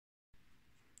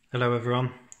Hello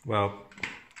everyone. Well,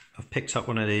 I've picked up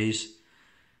one of these.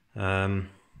 I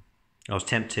was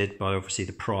tempted by obviously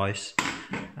the price,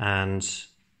 and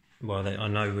well, I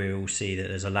know we all see that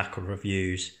there's a lack of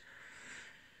reviews,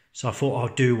 so I thought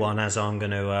I'll do one as I'm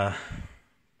going to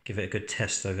give it a good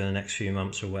test over the next few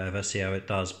months or whatever, see how it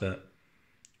does. But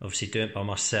obviously doing it by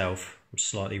myself, I'm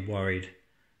slightly worried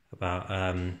about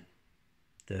the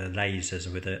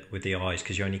lasers with the eyes,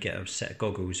 because you only get a set of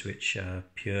goggles which are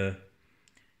pure.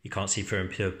 You can't see through in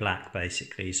pure black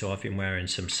basically, so I've been wearing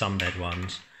some sunbed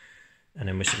ones and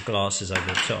then with some glasses over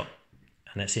the top,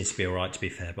 and that seems to be alright, to be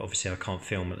fair, but obviously I can't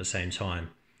film at the same time.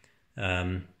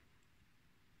 I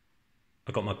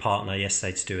got my partner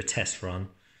yesterday to do a test run,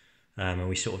 and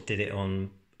we sort of did it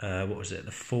on what was it,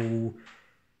 the full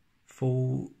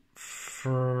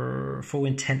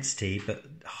intensity but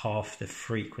half the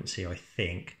frequency, I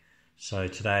think. So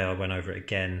today I went over it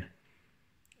again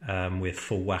with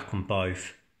full whack on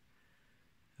both.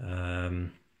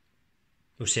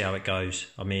 We'll see how it goes.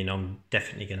 I mean, I'm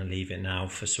definitely going to leave it now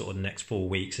for sort of the next 4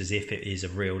 weeks as if it is a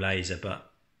real laser,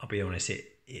 but I'll be honest,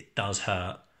 it does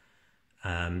hurt,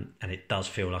 and it does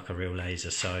feel like a real laser.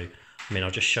 So I mean,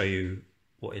 I'll just show you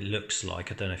what it looks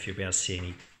like. I don't know if you'll be able to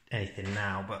see anything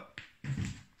now, but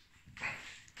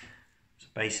so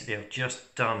basically I've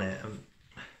just done it,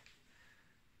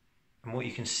 and what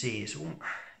you can see is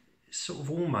it's sort of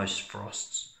almost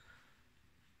frosts,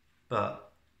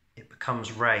 but it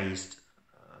becomes raised.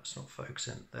 It's not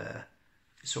focusing there.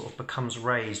 It sort of becomes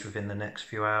raised within the next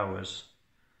few hours.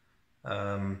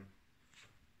 Yeah,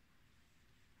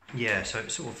 so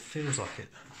it sort of feels like it.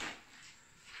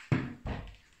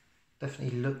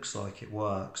 Definitely looks like it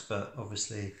works, but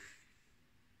obviously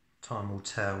time will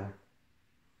tell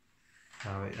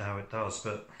how it does.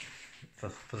 But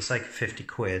for the sake of 50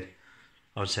 quid,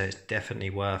 I would say it's definitely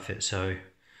worth it. So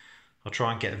I'll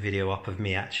try and get a video up of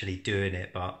me actually doing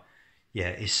it, but yeah,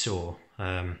 it's sore.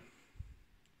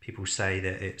 People say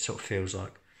that it sort of feels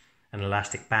like an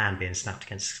elastic band being snapped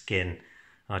against the skin.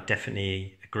 I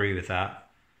definitely agree with that.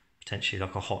 Potentially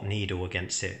like a hot needle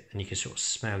against it, and you can sort of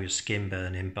smell your skin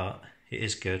burning, but it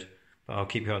is good. But I'll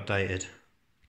keep you updated.